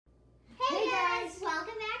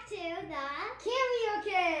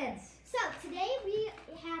today we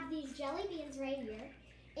have these jelly beans right here,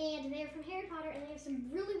 and they're from Harry Potter, and they have some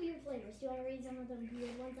really weird flavors. Do you want to read some of the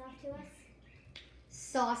weird ones off to us?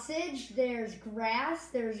 Sausage, there's grass,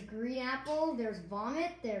 there's green apple, there's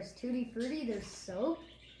vomit, there's tutti frutti, there's soap.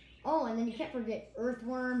 Oh, and then you can't forget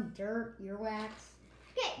earthworm, dirt, earwax.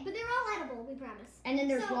 Okay, but they're all edible, we promise. And then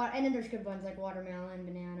there's there's good ones like watermelon,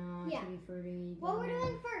 banana, tutti frutti. What we're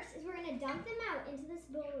doing first is we're gonna dump them out into this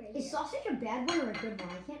bowl right here. Is sausage a bad one or a good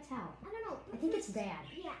one? I can't tell. I don't know. I think it's bad.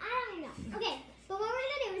 Yeah, I don't know. Okay, but what we're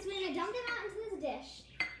gonna do is we're gonna dump them out into this dish.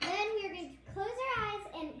 Then we're gonna close our eyes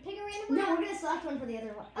and pick a random one. No, we're gonna select one for the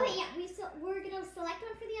other one. Okay, yeah, we're gonna select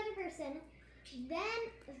one for the other person. Then,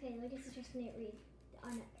 okay, I guess it's just gonna read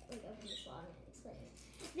on open this law and explain it.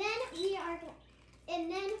 Then we are gonna. And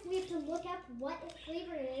then we have to look up what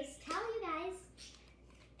flavor it is, tell you guys,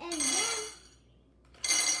 and then,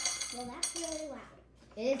 well, that's really loud.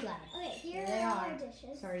 It is loud. Okay, here they are our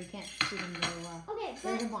dishes. Sorry, you can't see them very well. Okay,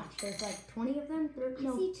 there's a bunch. There's like 20 of them. I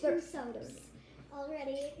see two sodas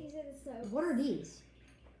already. These are the sodas. What are these?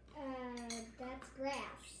 That's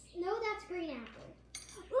grass. No, that's green apple.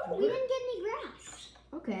 Ooh, we didn't get any grass.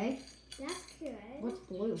 Okay. That's good. What's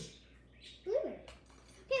blue? Blueberry.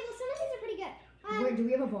 Okay, well, some of these are pretty good. Wait, do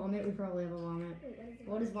we have a vomit? We probably have a vomit. Wait,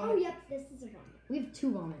 what is vomit? Oh, yep, this is a vomit. We have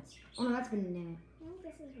 2 vomits. Oh, no, that's banana. No,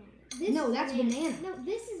 this is vomit. No, that's banana. No,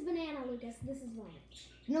 this is banana, Lucas. This is vomit.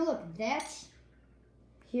 No, look, that's...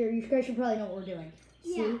 Here, you guys should probably know what we're doing.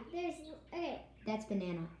 See? Yeah, there's... Okay. That's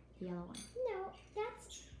banana, the yellow one. No,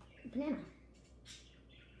 that's... Banana.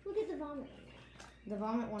 Look at the vomit one. The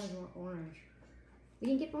vomit one is orange. We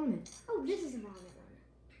didn't get vomit. Oh, this is a vomit one.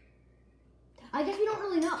 I guess we don't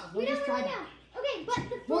really know. We don't really know. Okay, but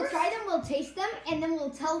the first... We'll try them, we'll taste them, and then we'll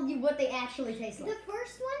tell you what they actually taste like. The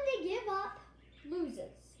first one they give up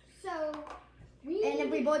loses. So, and if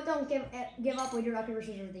we both don't give up, we do rock, paper,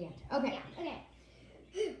 scissors at the end. Okay. Yeah, okay.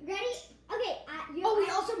 Ready? Okay. We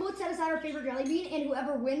also both set aside our favorite jelly bean, and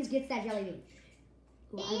whoever wins gets that jelly bean.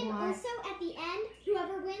 And also, at the end,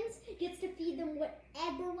 whoever wins gets to feed them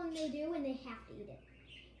whatever one they do, and they have to eat it.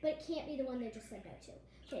 But it can't be the one they just said no to.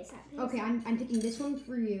 Okay, so okay, I'm picking this one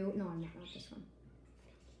for you. No, I'm not this one.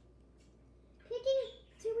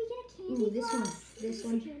 Do we get a candy floss? This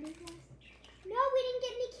one. Candy floss? No, we didn't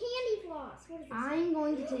get any candy floss. What is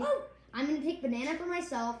this? I'm going to take banana for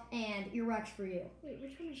myself and earwax for you. Wait,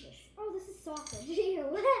 which one is this? Oh, this is sausage. Ew.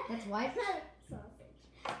 That's what?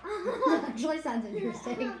 Sausage. Actually sounds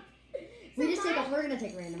interesting. We're going to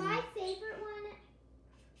take random. My favorite one.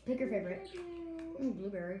 Pick your favorite.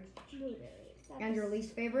 Blueberry. Blueberry. And your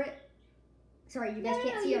least favorite? Sorry, you guys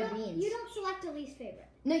can't see our beans. You don't select a least favorite.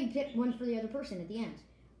 No, you pick one for the other person at the end,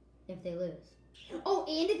 if they lose. Oh,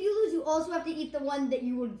 and if you lose, you also have to eat the one that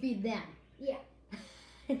you would feed them. Yeah.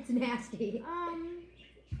 It's nasty.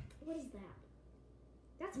 What is that?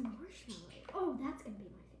 That's marshmallow. Oh, that's gonna be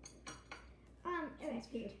my favorite. Okay. That's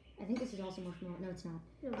good. I think this is also marshmallow. No, it's not.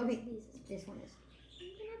 No, okay, this one is. I'm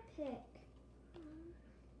gonna pick.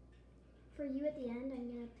 For you at the end, I'm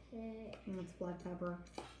gonna pick. That's black pepper.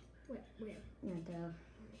 Where? Right there.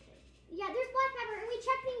 Yeah, there's black pepper, and we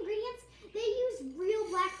checked the ingredients. They use real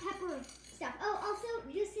black pepper stuff. Oh, also,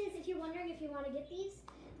 this is, if you're wondering if you want to get these,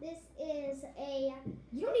 this is a...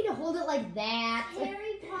 You don't need to hold it like that.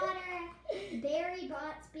 Harry Potter Berry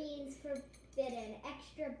Bots beans forbidden.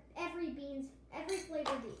 Every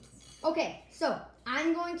flavor beans. Okay, so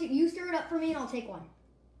I'm going to, you stir it up for me and I'll take one.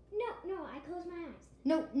 No, I close my eyes.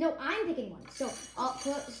 No, I'm picking one. So I'll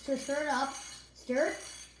stir it up. Stir.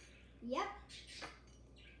 Yep.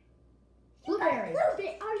 Blueberry.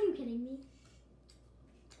 Are you kidding me?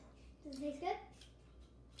 Does it taste good?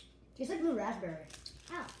 Tastes like blue raspberry.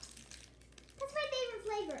 Oh. That's my favorite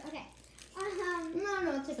flavor. Okay.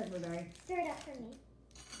 No, it tastes like blueberry. Stir it up for me.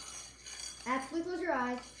 Absolutely close your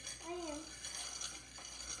eyes. I am.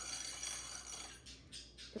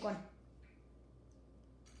 Pick one.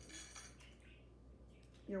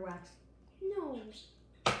 Earwax. No.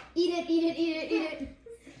 Eat it. It's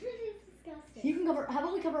disgusting. You can cover, how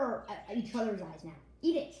about we cover each other's eyes now?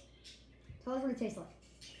 Eat it. Tell us what it tastes like.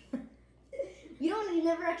 You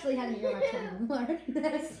never actually had an earwax before.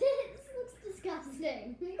 This looks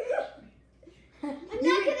disgusting. I'm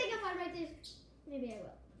not giving up on my dish. Maybe I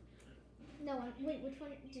will. No, wait, which one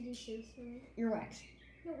did you choose for me? Earwax.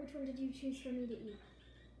 No, which one did you choose for me to eat?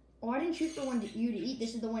 Oh, I didn't choose the one that you to eat.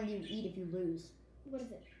 This is the one you eat if you lose. What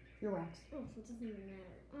is it? Earwax. Oh, so it doesn't even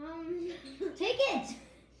matter. Take it!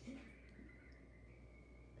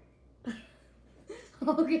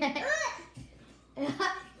 Okay.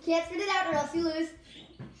 Can't spit it out or else you lose.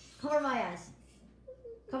 Cover my eyes.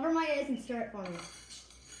 Cover my eyes and stir it for me.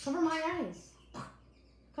 Cover my eyes.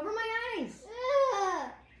 Cover my eyes.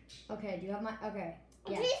 Okay, do you have my? Okay.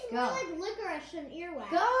 It Yeah. tastes Go. more like licorice than earwax.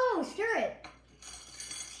 Go. Stir it.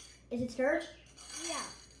 Is it stirred? Yeah.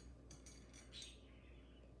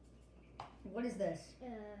 What is this? I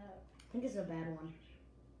think this is a bad one.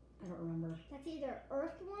 I don't remember. That's either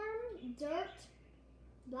earthworm, dirt,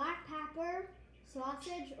 black pepper,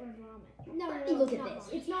 sausage, or vomit. No, Look it's at not this.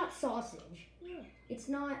 vomit. It's not sausage. Yeah. It's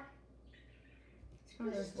not. It's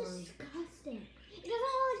not This is earthworm. disgusting. It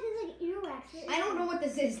doesn't always taste like earwax. I don't know what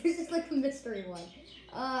this is. This is like the mystery one.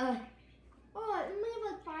 Oh, it only have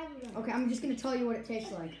like 5 of them. Okay, I'm just gonna tell you what it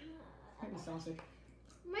tastes like. Might be sausage.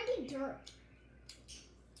 It might be dirt.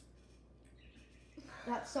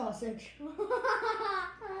 That's sausage.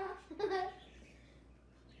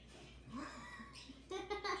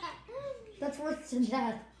 That's worse than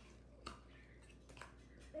death.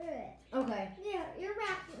 Okay. Yeah, you're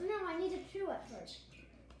right. No, I need to chew it first.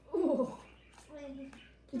 Ooh.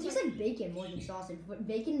 It tastes like bacon more than sausage, but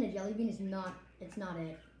bacon in a jelly bean is not. It's not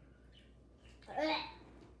it. Okay,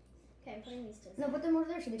 I'm putting these two. No, put them over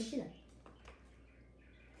there so they can see them.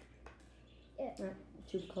 Yeah.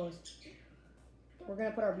 Too close. We're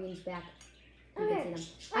gonna put our beans back. So Okay. you can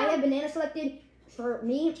see them. I have banana selected for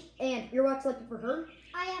me, and earwax selected for her.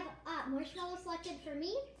 I have marshmallow selected for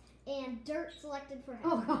me and dirt selected for her.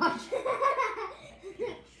 Oh gosh.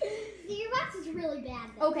 The earwax is really bad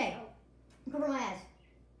though. Okay. Cover my eyes.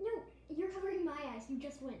 So. No, you're covering my eyes. You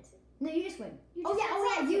just went. No, you just win. You Oh just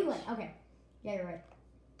yeah, said you sausage. win. Okay. Yeah, you're right.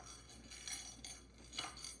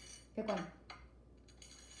 Pick one.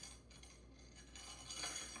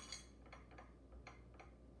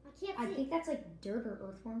 I can't I see. think that's like dirt or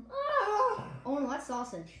earthworm. Oh! Oh no, that's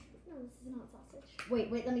sausage. No, this is not sausage.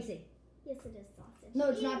 Wait, let me see. Yes, it is sausage. No,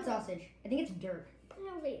 it's not Ew. sausage. I think it's dirt.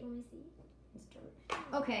 No, wait, let me see. It's dirt.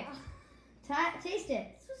 Okay. Taste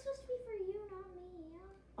it. This was supposed to be for you, not me.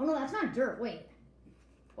 Oh no, that's not dirt. Wait.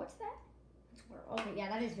 What's that? That's where, okay, yeah,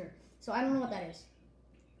 that is dirt. So I don't know what that is.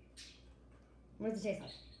 What does it taste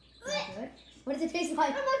like? Is that good? What does it taste like?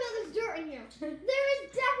 Oh my god, there's dirt in here. There is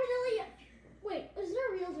definitely. Wait, is there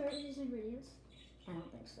real dirt in these ingredients? I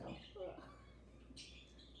don't think so.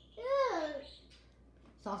 Ew.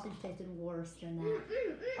 Sausage tasted worse than that.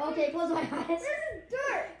 Okay, close my eyes. This is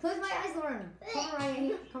dirt. Close my eyes, Lauren.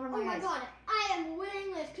 Cover my Oh my eyes. god, I am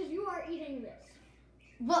winning this because you are eating this.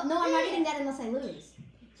 Well, no, I'm not eating that unless I lose.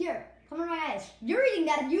 Here, cover my eyes. You're eating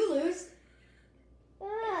that if you lose.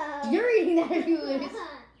 You're eating that if you lose.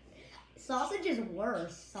 Sausage is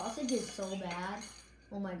worse. Sausage is so bad.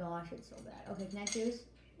 Oh my gosh, it's so bad. Okay, can I choose?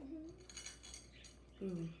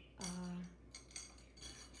 Ooh.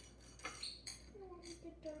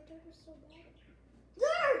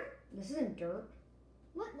 Dirt! This isn't dirt.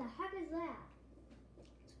 What the heck is that?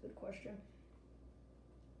 That's a good question.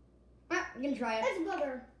 Ah, you can try it. It's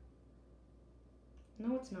butter.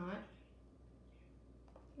 No, it's not.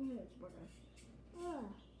 It's butter. Ugh.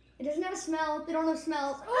 It doesn't have a smell. They don't have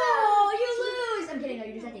smells. Oh, you lose! I'm kidding. No,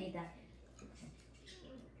 you just have to eat that.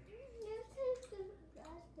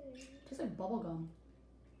 Tastes like bubble gum.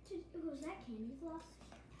 Was that candy floss?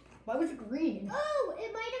 Why was it green? Oh,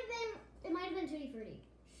 it might have been Tutti Frutti.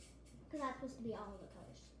 Because that's supposed to be all of the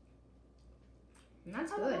colors. And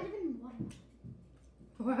that's Oh, it good. might have been watermelon.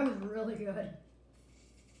 Oh, that was really good.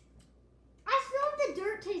 I still have the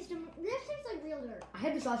dirt taste. This tastes like real dirt. I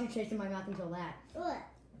had the sausage taste in my mouth until that. Ugh.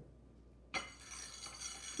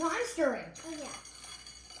 No, I'm stirring. Oh yeah.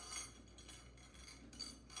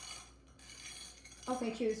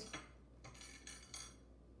 Okay, choose.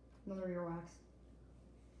 Another earwax.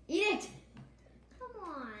 Eat it! Come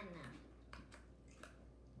on.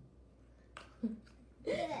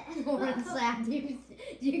 Lauren sad. Do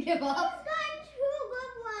you give up? I've gotten 2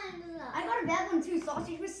 good ones. I got a bad one too.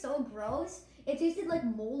 Sausage was so gross. It tasted like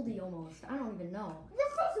moldy almost. I don't even know.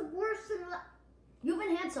 This is worse than. You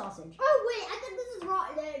haven't had sausage. Oh wait, I think this is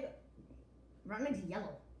rotten egg. Rotten egg's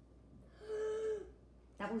yellow.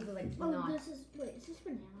 That was like Oh, not. this is this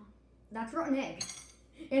banana? That's rotten egg.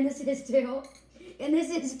 And this is too. And this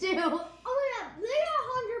is too. Oh yeah, they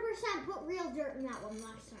 100% put real dirt in that one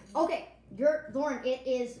last time. Okay, Lauren, it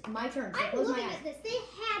is my turn. So I'm close my looking eyes. at this. They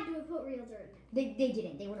had to have put real dirt in it. They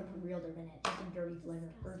didn't. They wouldn't put real dirt in it. Just a dirty flavor,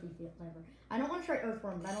 earthy flavor. I don't want to try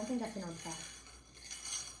earthworm, but I don't think that's in our pack.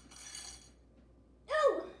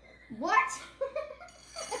 Oh! What?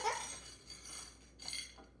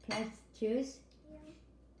 Can I choose? Yeah.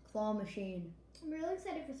 Claw machine. I'm really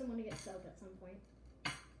excited for someone to get soaked at some point.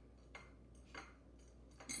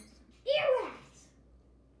 Earwax!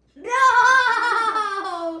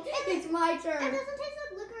 No! It's my It turn. doesn't taste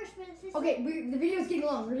like licorice, but it tastes Okay, the video's getting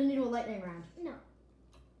long. We're gonna do a lightning round. like... No.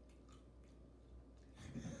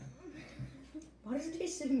 How does it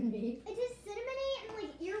taste cinnamony? It tastes cinnamony and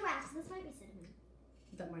like earwax. This might be cinnamon.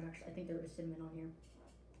 That might actually. I think there is cinnamon on here.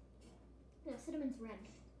 No, cinnamon's red.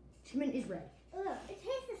 Cinnamon is red. Ugh, it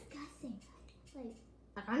tastes disgusting. Like,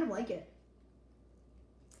 I kind of like it.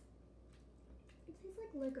 it tastes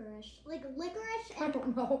like licorice. Like licorice I and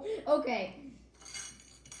don't know. Okay.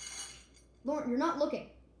 Lauren, you're not looking.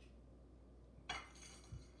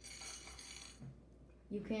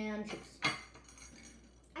 You can choose.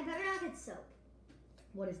 I better not get soap.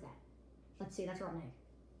 What is that? Let's see. That's rotten egg.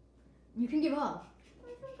 You can give up. I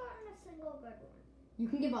haven't gotten a single good one. You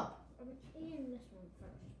can give up. I'm eating this one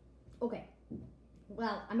first. Okay.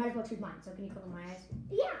 Well, I might as well choose mine. So can you cover my eyes?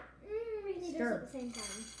 Yeah. We can do this Stir. at the same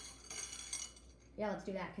time. Yeah, let's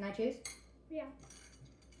do that. Can I choose? Yeah.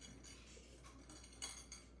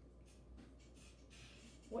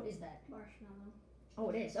 What is that? Marshmallow. Oh,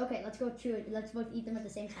 it is. Okay, let's go chew it. Let's both eat them at the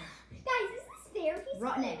same time. Guys, is this fair? He's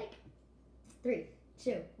Rotten kinda egg. 3,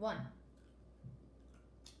 2, 1.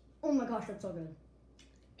 Oh my gosh, that's so good.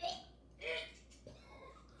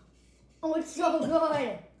 Oh, it's so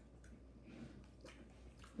good.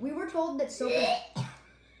 We were told that soap was...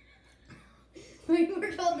 We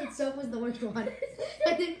were told that soap was the worst one.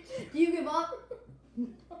 I think, do you give up?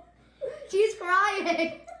 She's crying.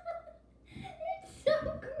 It's so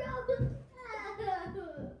gross.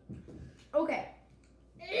 Okay.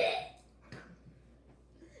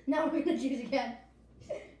 Now we're gonna choose again.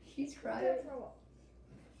 She's crying.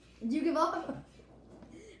 Do you give up?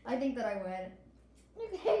 I think that I win.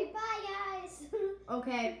 Okay, bye guys.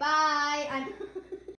 Okay, bye. I'm